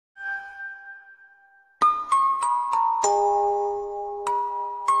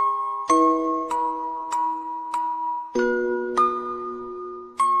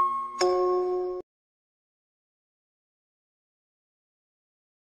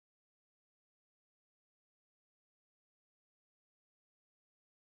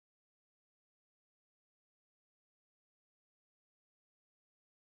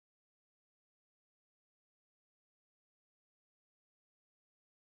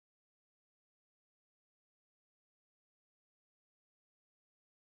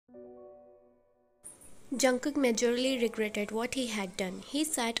Jungkook majorly regretted what he had done. He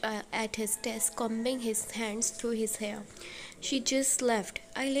sat at his desk combing his hands through his hair. She just left.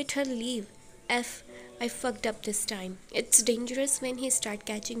 I let her leave. I fucked up this time. It's dangerous when he start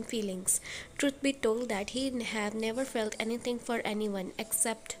catching feelings. Truth be told that he have never felt anything for anyone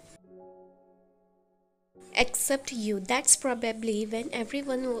except you. That's probably when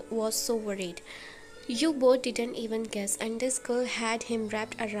everyone was so worried. You both didn't even guess, and this girl had him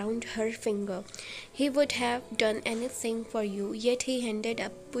wrapped around her finger. He would have done anything for you, yet he ended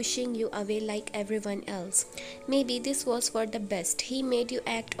up pushing you away like everyone else. Maybe this was for the best. He made you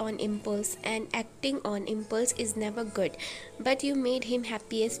act on impulse, and acting on impulse is never good. But you made him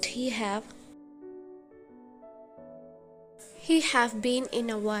happiest he have been in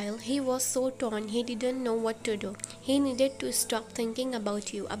a while. He was so torn he didn't know what to do. He needed to stop thinking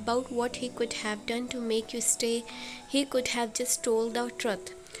about you, about what he could have done to make you stay. He could have just told the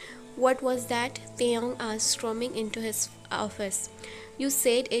truth. What was that? Taeyong asked, storming into his office. You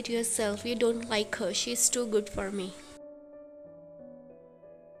said it yourself. You don't like her. She's too good for me.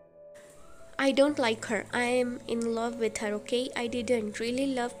 I don't like her. I am in love with her, okay? I didn't really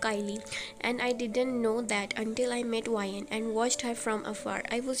love Kylie, and I didn't know that until I met Ryan and watched her from afar.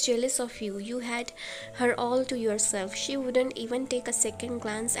 I was jealous of you. You had her all to yourself. She wouldn't even take a second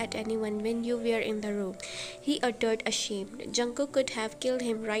glance at anyone when you were in the room. He uttered ashamed. Jungkook could have killed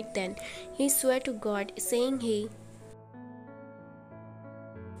him right then. He swore to God, saying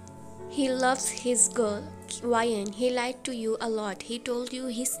he loves his girl, Ryan. He lied to you a lot. He told you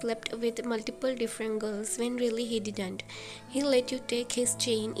he slept with multiple different girls when really he didn't. He let you take his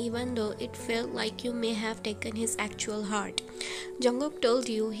chain even though it felt like you may have taken his actual heart. Jungkook told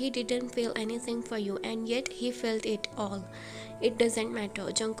you he didn't feel anything for you, and yet he felt it all. It doesn't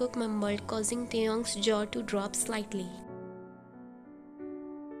matter, Jungkook mumbled, causing Taeyong's jaw to drop slightly.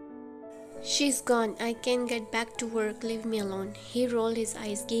 She's gone. I can get back to work. Leave me alone. He rolled his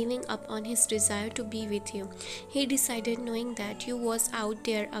eyes, giving up on his desire to be with you. He decided knowing that you was out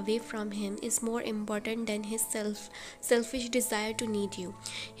there away from him is more important than his selfish desire to need you.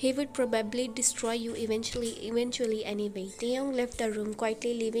 He would probably destroy you eventually anyway. Taeyong left the room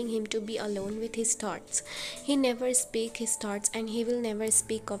quietly, leaving him to be alone with his thoughts. He never speak his thoughts, and he will never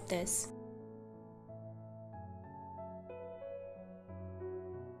speak of this.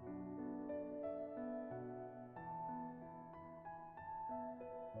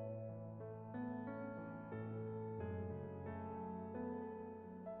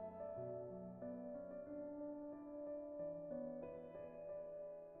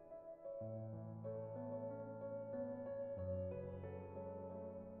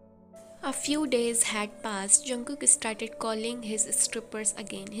 A few days had passed. Jungkook started calling his strippers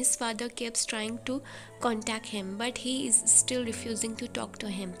again. His father kept trying to contact him, but he is still refusing to talk to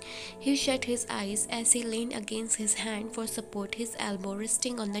him. He shut his eyes as he leaned against his hand for support, his elbow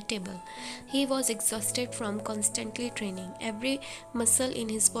resting on the table. He was exhausted from constantly training. Every muscle in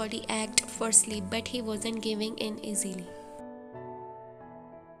his body ached for sleep, but he wasn't giving in easily.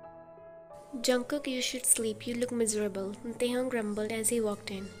 Jungkook, you should sleep. You look miserable. Taeyong grumbled as he walked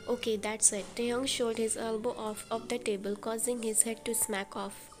in. Okay, that's it. Taeyong showed his elbow off of the table, causing his head to smack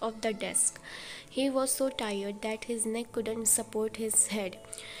off of the desk. He was so tired that his neck couldn't support his head.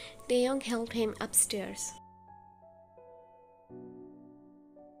 Taeyong helped him upstairs.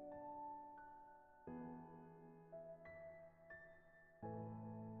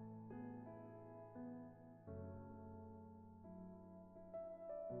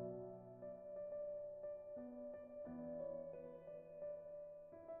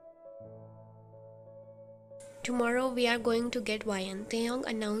 Tomorrow we are going to get Ryan, Taeyong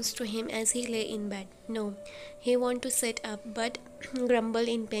announced to him as he lay in bed. No, he want to sit up but grumbled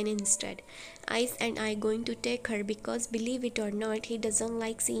in pain instead. Ice and I going to take her because believe it or not, he doesn't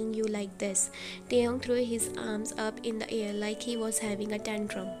like seeing you like this. Taeyong threw his arms up in the air like he was having a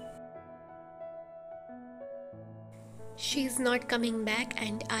tantrum. She's not coming back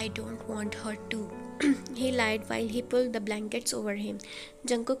and I don't want her to. He lied while he pulled the blankets over him.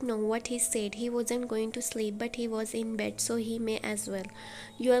 Jungkook knew what he said. He wasn't going to sleep, but he was in bed, so he may as well.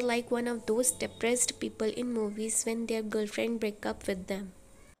 You are like one of those depressed people in movies when their girlfriend break up with them.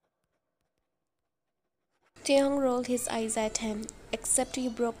 Taeyong rolled his eyes at him. Except you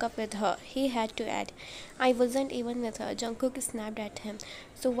broke up with her, he had to add. I wasn't even with her. Jungkook snapped at him.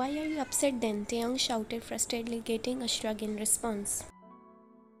 So why are you upset then? Taeyong shouted frustratedly, getting a shrug in response.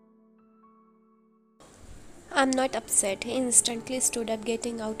 I'm not upset. He instantly stood up,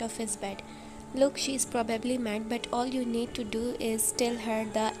 getting out of his bed. Look, she's probably mad, but all you need to do is tell her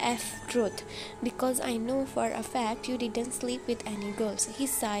the F truth. Because I know for a fact you didn't sleep with any girls. He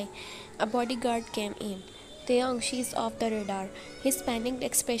sighed. A bodyguard came in. Taeyong, she's off the radar. His panicked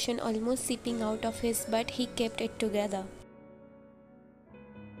expression almost seeping out of his, but he kept it together.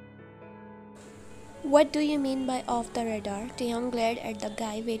 What do you mean by off the radar? Taeyong glared at the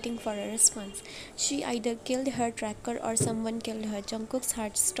guy waiting for a response. She either killed her tracker or someone killed her. Jungkook's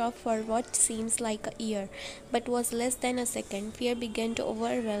heart stopped for what seems like a year, but was less than a second. Fear began to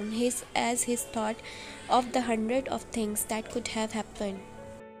overwhelm his as he thought of the hundred of things that could have happened.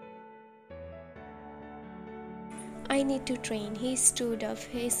 I need to train. He stood up,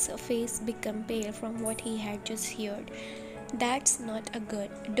 his face became pale from what he had just heard. That's not a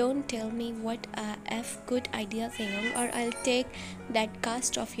good. Don't tell me what a F good idea thing, or I'll take that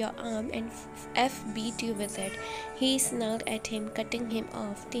cast off your arm and F beat you with it. He snarled at him, cutting him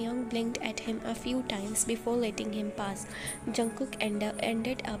off. Taeyong blinked at him a few times before letting him pass. Jungkook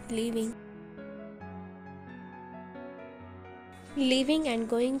ended up leaving and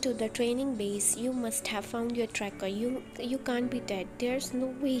going to the training base. You must have found your tracker. You can't be dead. There's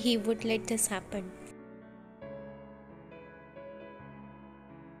no way he would let this happen.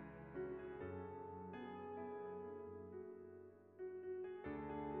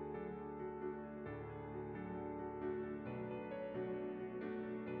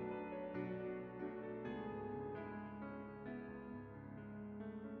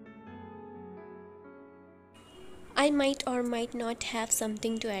 I might or might not have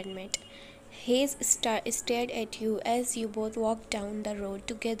something to admit. Hayes stared at you as you both walked down the road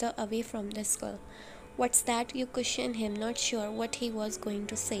together away from the skull. What's that? You questioned him, not sure what he was going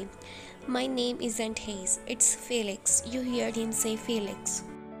to say. My name isn't Hayes, it's Felix. You heard him say Felix.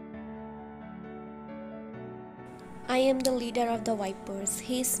 I am the leader of the Vipers.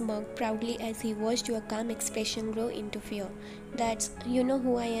 He smirked proudly as he watched your calm expression grow into fear. That's, you know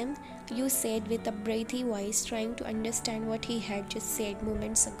who I am? You said with a breathy voice, trying to understand what he had just said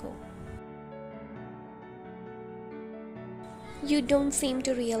moments ago. You don't seem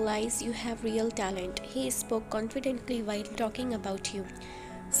to realize you have real talent. He spoke confidently while talking about you.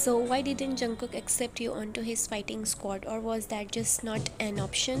 So why didn't Jungkook accept you onto his fighting squad, or was that just not an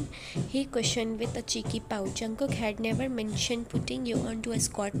option? He questioned with a cheeky pout. Jungkook had never mentioned putting you onto a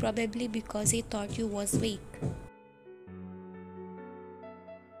squad, probably because he thought you was weak.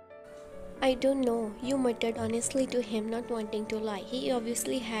 I don't know, you muttered honestly to him, not wanting to lie. He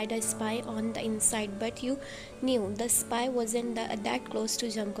obviously had a spy on the inside, but you knew the spy wasn't that close to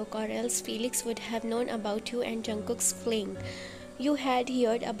Jungkook, or else Felix would have known about you and Jungkook's fling. You had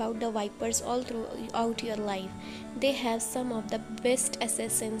heard about the Vipers all throughout your life. They have some of the best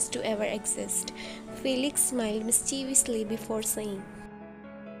assassins to ever exist. Felix smiled mischievously before saying,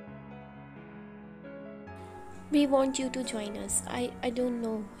 we want you to join us. I don't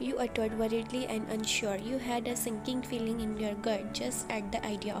know, you uttered worriedly and unsure. You had a sinking feeling in your gut just at the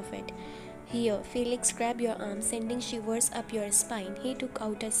idea of it. Here, Felix grabbed your arm, sending shivers up your spine. He took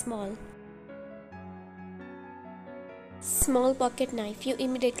out a small pocket knife. You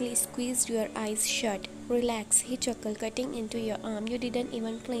immediately squeezed your eyes shut. Relax, he chuckled, cutting into your arm. You didn't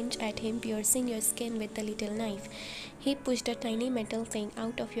even flinch at him, piercing your skin with the little knife. He pushed a tiny metal thing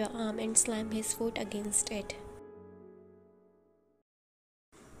out of your arm and slammed his foot against it.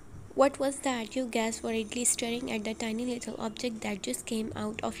 What was that? You gasped worriedly, staring at the tiny little object that just came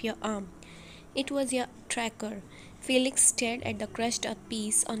out of your arm. It was your tracker. Felix stared at the crushed up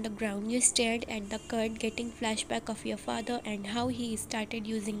piece on the ground. You stared at the cut, getting flashback of your father and how he started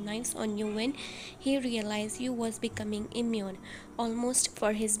using knives on you when he realized you was becoming immune, almost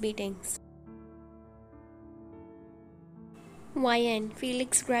for his beatings. YN,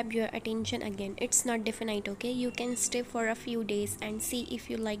 Felix grabbed your attention again. It's not definite, okay? You can stay for a few days and see if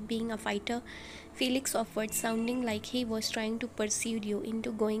you like being a fighter. Felix offered, sounding like he was trying to persuade you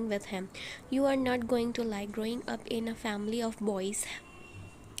into going with him. You are not going to like growing up in a family of boys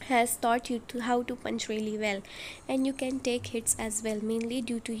has taught you how to punch really well, and you can take hits as well, mainly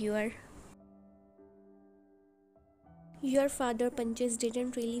due to your father punches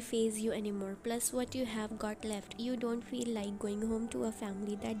didn't really phase you anymore. Plus, what you have got left, you don't feel like going home to a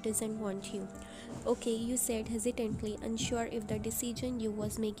family that doesn't want you. Okay, you said hesitantly, unsure if the decision you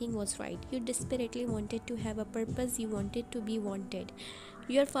was making was right. You desperately wanted to have a purpose, you wanted to be wanted.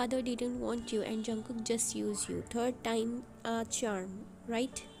 Your father didn't want you and Jungkook just used you. Third time a charm,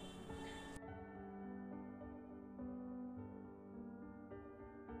 right?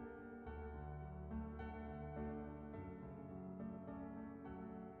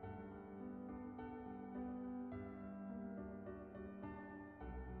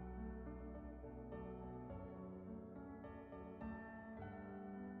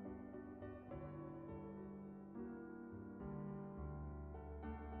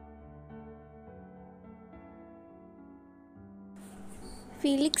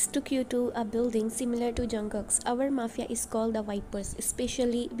 Felix took you to a building similar to Jungkook's. Our mafia is called the Vipers,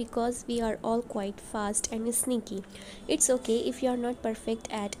 especially because we are all quite fast and sneaky. It's okay if you're not perfect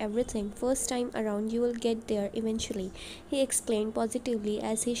at everything. First time around, you will get there eventually. He explained positively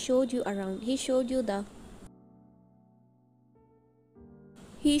as he showed you around. He showed you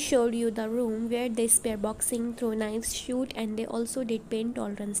the room where they spare boxing, throw knives, shoot, and they also did pain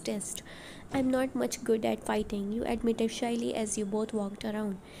tolerance test. I'm not much good at fighting, you admitted shyly as you both walked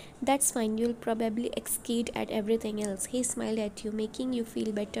around. That's fine, you'll probably exceed at everything else. He smiled at you, making you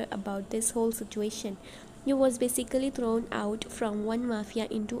feel better about this whole situation. You was basically thrown out from one mafia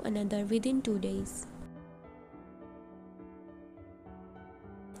into another within 2 days.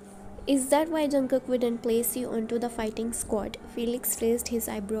 Is that why Jungkook wouldn't place you onto the fighting squad? Felix raised his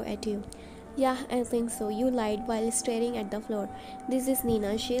eyebrow at you. Yeah, I think so. You lied while staring at the floor. This is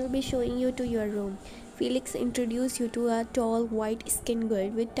Nina. She'll be showing you to your room. Felix introduced you to a tall, white-skinned girl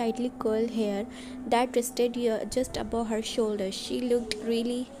with tightly curled hair that rested just above her shoulders. She looked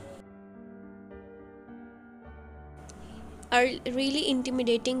really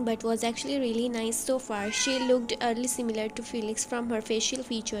intimidating but was actually really nice so far. She looked early similar to Felix from her facial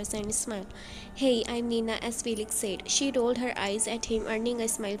features and smile. Hey, I'm Nina, as Felix said. She rolled her eyes at him, earning a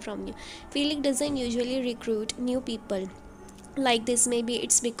smile from you. Felix doesn't usually recruit new people like this. Maybe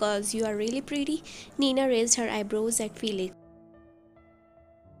it's because you are really pretty. Nina raised her eyebrows at Felix.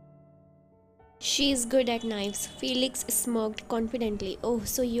 She is good at knives. Felix smirked confidently. Oh,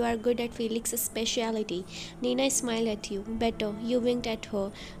 so you are good at Felix's specialty. Nina smiled at you. Better. You winked at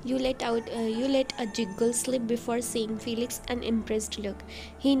her. You let a jiggle slip before seeing Felix's unimpressed look.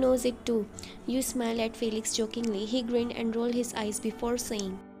 He knows it too. You smiled at Felix jokingly. He grinned and rolled his eyes before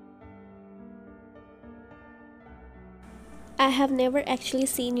saying, I have never actually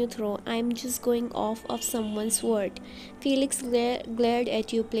seen you throw. I'm just going off of someone's word. Felix glared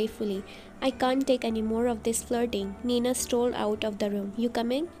at you playfully. I can't take any more of this flirting. Nina strolled out of the room. You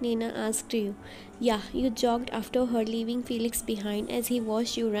coming? Nina asked you. Yeah, you jogged after her, leaving Felix behind as he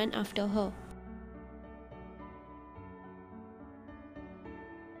watched you run after her.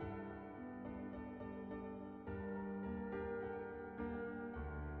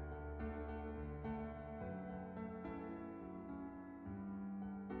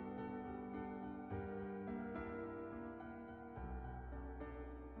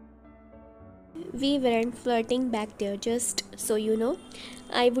 We weren't flirting back there, just so you know.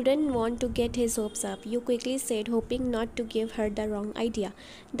 I wouldn't want to get his hopes up, you quickly said, hoping not to give her the wrong idea.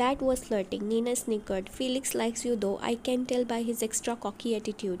 That was flirting, Nina snickered. Felix likes you though, I can tell by his extra cocky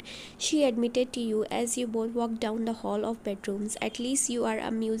attitude. She admitted to you as you both walked down the hall of bedrooms. At least you are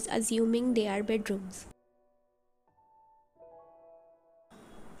amused assuming they are bedrooms.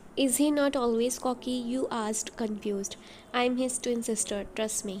 Is he not always cocky? You asked, confused. I'm his twin sister,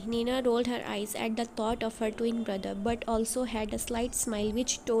 trust me. Nina rolled her eyes at the thought of her twin brother, but also had a slight smile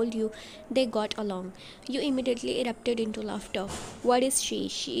which told you they got along. You immediately erupted into laughter. What is she?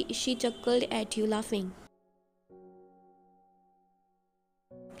 She chuckled at you, laughing.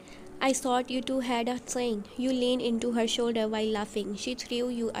 I thought you two had a thing. You leaned into her shoulder while laughing. She threw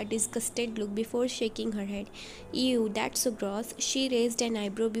you a disgusted look before shaking her head. Ew, that's so gross. She raised an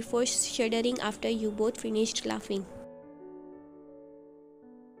eyebrow before shuddering after you both finished laughing.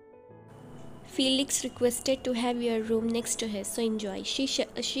 Felix requested to have your room next to his, so enjoy.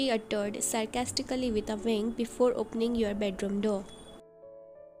 She uttered sarcastically with a wink before opening your bedroom door.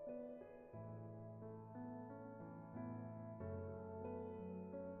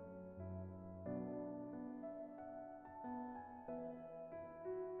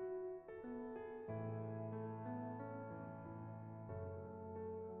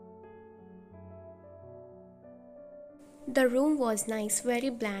 The room was nice, very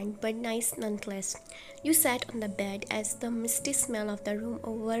bland, but nice nonetheless. You sat on the bed as the misty smell of the room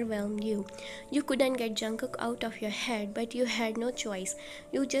overwhelmed you. You couldn't get Jungkook out of your head, but you had no choice.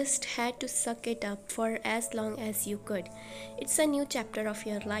 You just had to suck it up for as long as you could. It's a new chapter of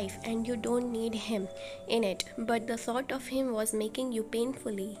your life, and you don't need him in it, but the thought of him was making you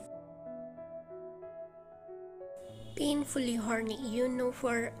painfully horny. You know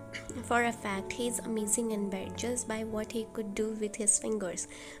for a fact he's amazing in bed just by what he could do with his fingers.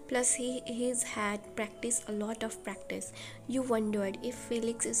 Plus he's had practice, a lot of practice. You wondered if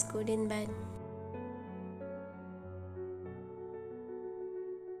Felix is good in bed.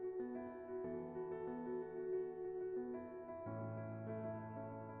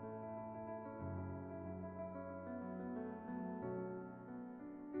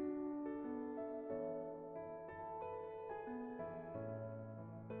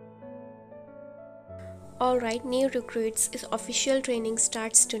 Alright, new recruits, official training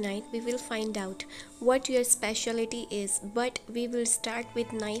starts tonight. We will find out what your specialty is, but we will start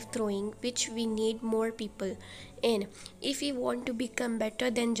with knife throwing, which we need more people in if we want to become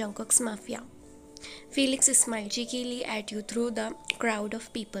better than Jungkook's mafia. Felix smiled cheekily at you through the crowd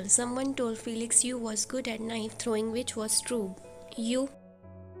of people. Someone told Felix you was good at knife throwing, which was true. You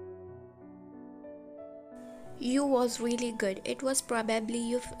was really good. It was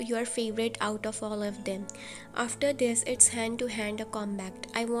probably your favorite out of all of them. After this, it's hand-to-hand combat.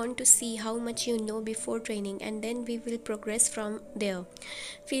 I want to see how much you know before training, and then we will progress from there.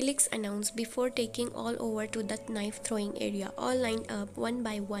 Felix announced before taking all over to the knife-throwing area, all lined up one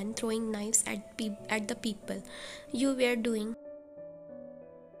by one, throwing knives at the people. You were doing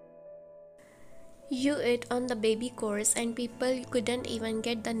you it on the baby course, and people couldn't even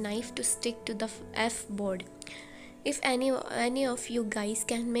get the knife to stick to the F board. If any of you guys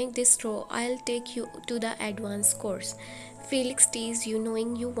can make this throw, I'll take you to the advanced course. Felix teased you,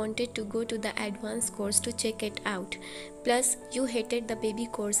 knowing you wanted to go to the advanced course to check it out. Plus, you hated the baby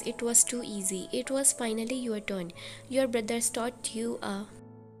course, it was too easy. It was finally your turn. Your brothers taught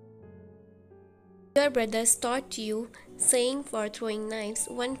you saying for throwing knives,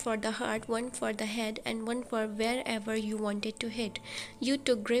 one for the heart, one for the head, and one for wherever you wanted to hit. You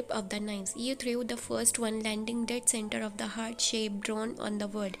took grip of the knives. You threw the first one, landing dead center of the heart-shaped drone on the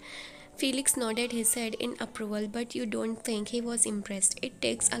wood. Felix nodded his head in approval, but you don't think he was impressed. It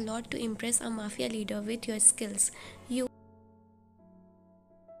takes a lot to impress a mafia leader with your skills.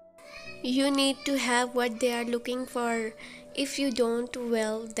 You need to have what they are looking for. If you don't,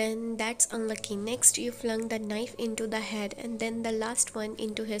 well, then that's unlucky. Next, you flung the knife into the head and then the last one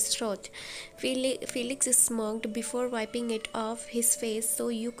into his throat. Felix smirked before wiping it off his face so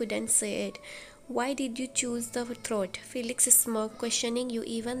you couldn't say it. Why did you choose the throat? Felix smirked, questioning you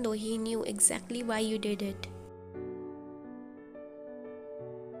even though he knew exactly why you did it.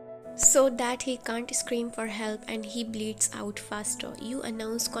 So that he can't scream for help and he bleeds out faster, you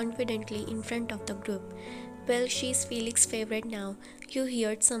announce confidently in front of the group. Well, she's Felix's favorite now. You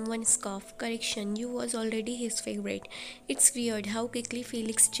heard someone scoff. Correction, you was already his favorite. It's weird how quickly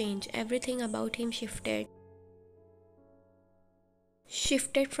Felix changed. Everything about him shifted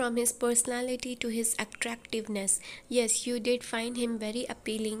from his personality to his attractiveness. Yes, you did find him very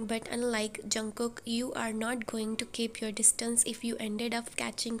appealing, but unlike Jungkook, you are not going to keep your distance if you ended up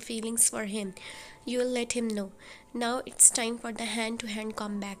catching feelings for him. You'll let him know. Now it's time for the hand-to-hand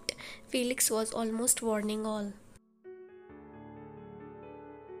combat. Felix was almost warning all.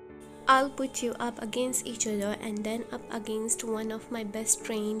 I'll put you up against each other and then up against one of my best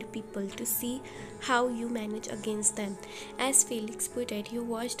trained people to see how you manage against them. As Felix put it, you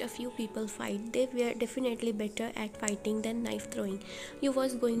watched a few people fight. They were definitely better at fighting than knife throwing. You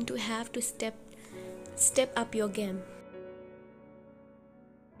was going to have to step up your game.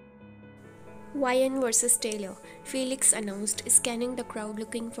 Ryan versus Taylor, Felix announced, scanning the crowd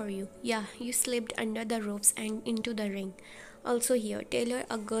looking for you. Yeah, you slipped under the ropes and into the ring. Also here, Taylor,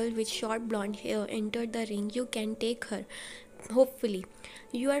 a girl with short blonde hair, entered the ring. You can take her. Hopefully.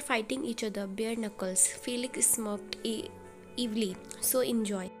 You are fighting each other, bare knuckles. Felix smirked evilly. So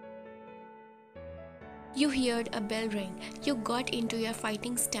enjoy. You heard a bell ring. You got into your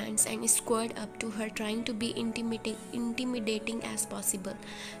fighting stance and squared up to her, trying to be intimidating as possible.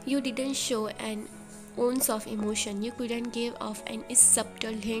 You didn't show an ounce of emotion. You couldn't give off any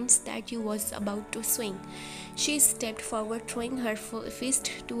subtle hints that you was about to swing. She stepped forward, throwing her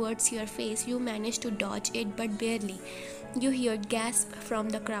fist towards your face. You managed to dodge it, but barely. You heard gasp from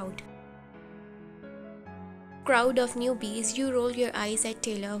the crowd of newbies. You roll your eyes at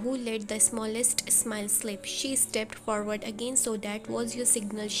Taylor, who let the smallest smile slip. She stepped forward again, so that was your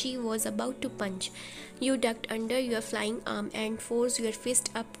signal. She was about to punch. You ducked under your flying arm and forced your fist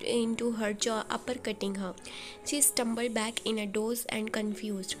up into her jaw, uppercutting her. She stumbled back in a doze and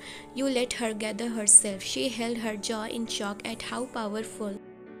confused. You let her gather herself. She held her jaw in shock at how powerful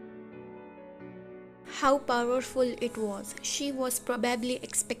it was. She was probably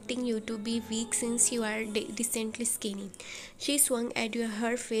expecting you to be weak since you are decently skinny. She swung at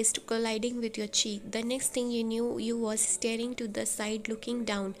her fist, colliding with your cheek. The next thing you knew, you was staring to the side, looking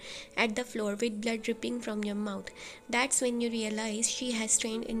down at the floor with blood dripping from your mouth. That's when you realize she has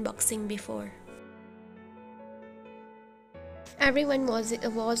trained in boxing before. Everyone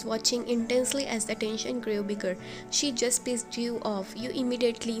was watching intensely as the tension grew bigger. She just pissed you off. You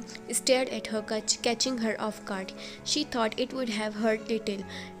immediately stared at her, catching her off guard. She thought it would have hurt little.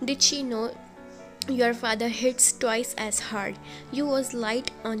 Did she know Your father hits twice as hard. You was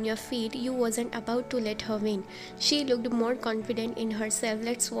light on your feet. You wasn't about to let her win. She looked more confident in herself.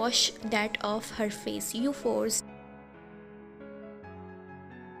 Let's wash that off her face. You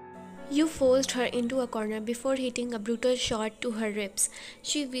forced her into a corner before hitting a brutal shot to her ribs.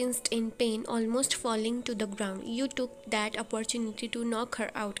 She winced in pain, almost falling to the ground. You took that opportunity to knock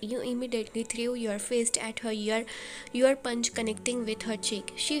her out. You immediately threw your fist at her ear, your punch connecting with her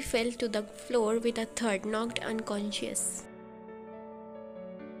cheek. She fell to the floor with a thud, knocked unconscious.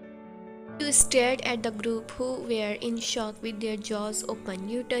 You stared at the group who were in shock with their jaws open.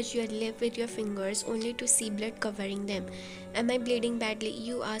 You touched your lip with your fingers only to see blood covering them. Am I bleeding badly?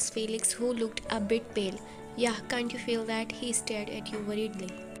 You asked Felix, who looked a bit pale. Yeah, can't you feel that? He stared at you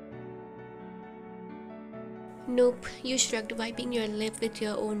worriedly. Nope, you shrugged, wiping your lip with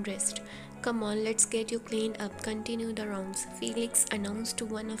your own wrist. Come on, let's get you cleaned up. Continue the rounds, Felix announced to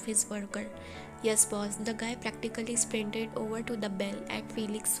one of his workers. Yes, boss. The guy practically sprinted over to the bell at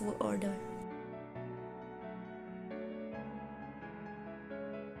Felix's order.